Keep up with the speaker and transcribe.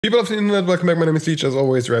People of the internet, welcome back. My name is Leech. As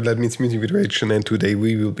always, red light means music video reaction, and today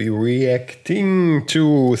we will be reacting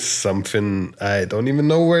to something. I don't even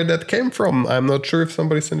know where that came from. I'm not sure if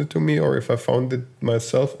somebody sent it to me or if I found it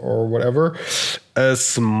myself or whatever. A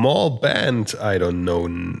small band. I don't know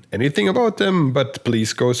anything about them, but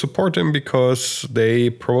please go support them because they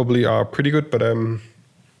probably are pretty good, but I'm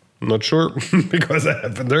not sure because I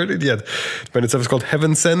haven't heard it yet. The band itself is called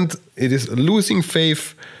Heavensent. It is Losing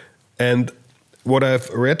Faith, and what I've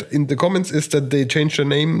read in the comments is that they changed their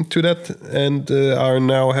name to that and are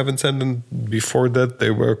now Heavensent, and before that they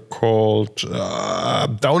were called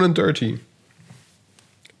Down and Dirty.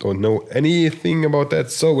 Don't know anything about that,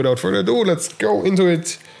 so without further ado, let's go into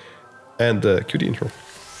it and cue the intro.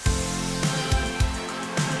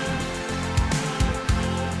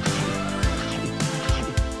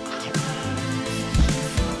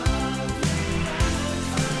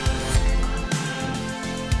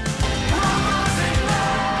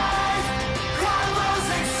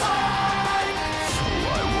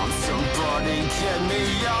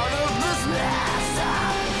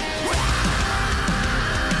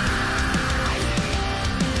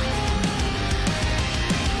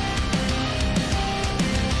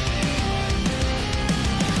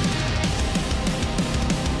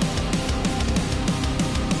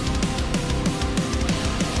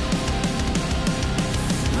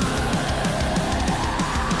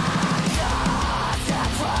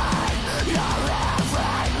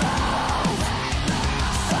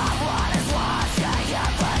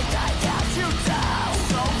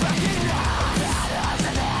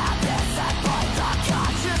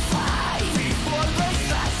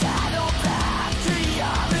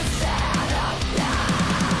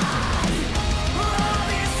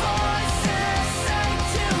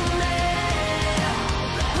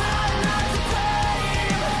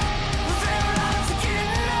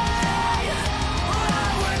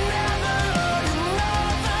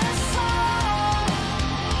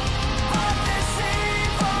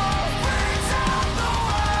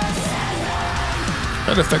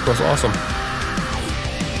 That effect was awesome.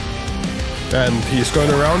 And he's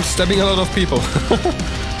going around stabbing a lot of people.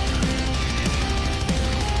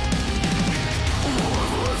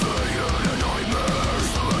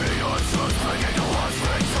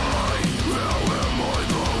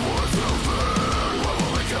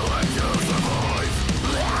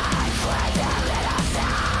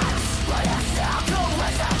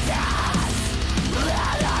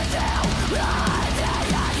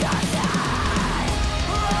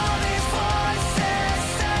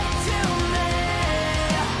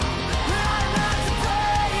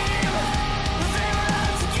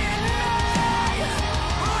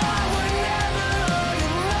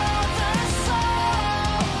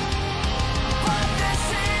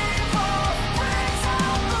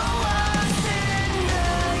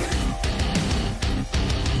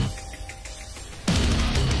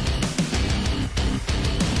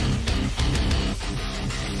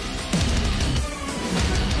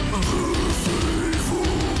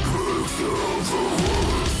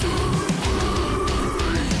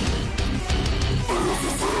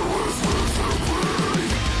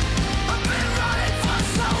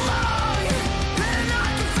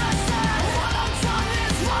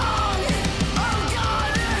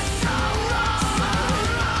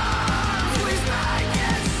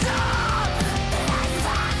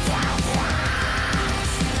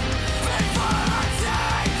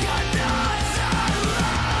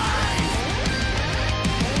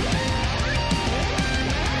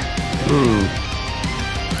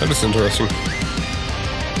 That is interesting.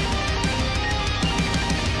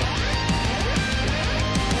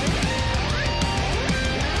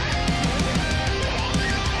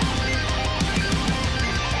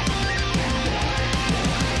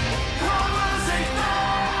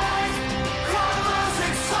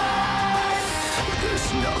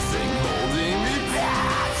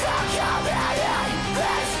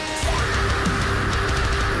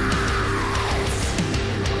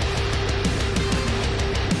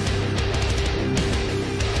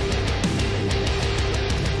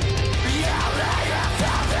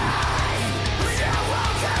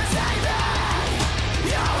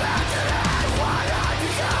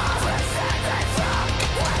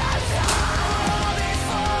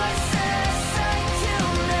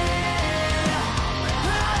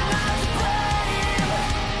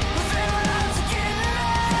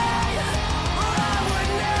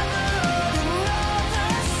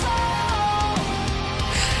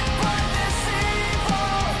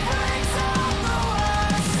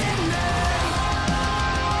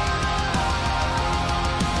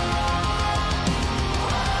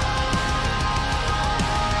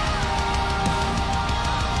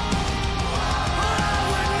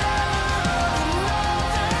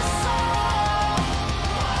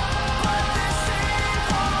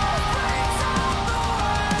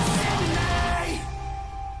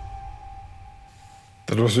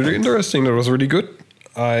 was really interesting. That was really good.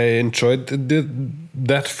 I enjoyed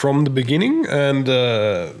that from the beginning. And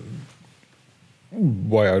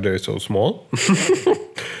why are they so small?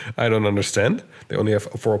 I don't understand. They only have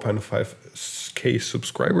 4.5K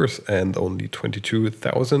subscribers and only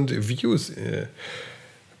 22,000 views.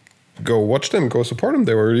 Go watch them. Go support them.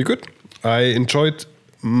 They were really good. I enjoyed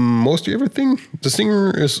mostly everything. The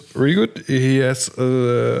singer is really good. He has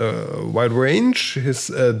a wide range. His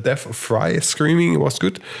Deaf Fry screaming was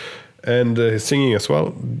good, and his singing as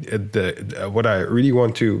well. What I really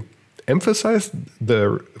want to emphasize,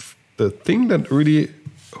 the thing that really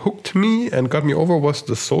hooked me and got me over was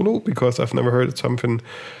the solo, because I've never heard something,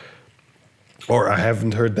 or I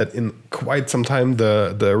haven't heard that in quite some time.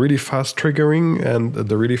 The really fast triggering and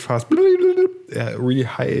the really fast, really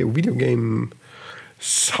high video game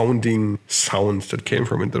sounding sounds that came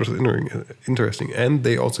from it. That was interesting. And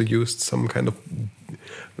they also used some kind of,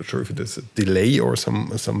 not sure if it is a delay or some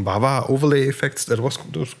Bava overlay effects. That was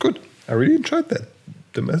good. I really enjoyed that.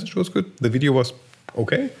 The message was good. The video was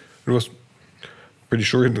okay. It was pretty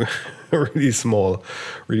sure really small,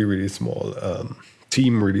 really small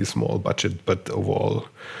team, really small budget, but overall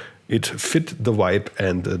it fit the vibe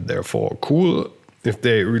and therefore cool. If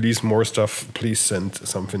they release more stuff, please send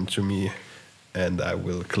something to me and I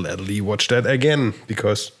will gladly watch that again,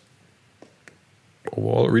 because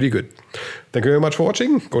overall really good. Thank you very much for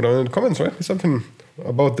watching. Go down in the comments, write me something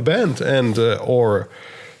about the band and or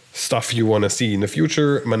stuff you want to see in the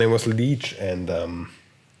future. My name was Leech, and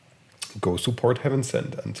go support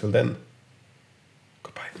Heavensent. Until then,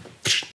 goodbye.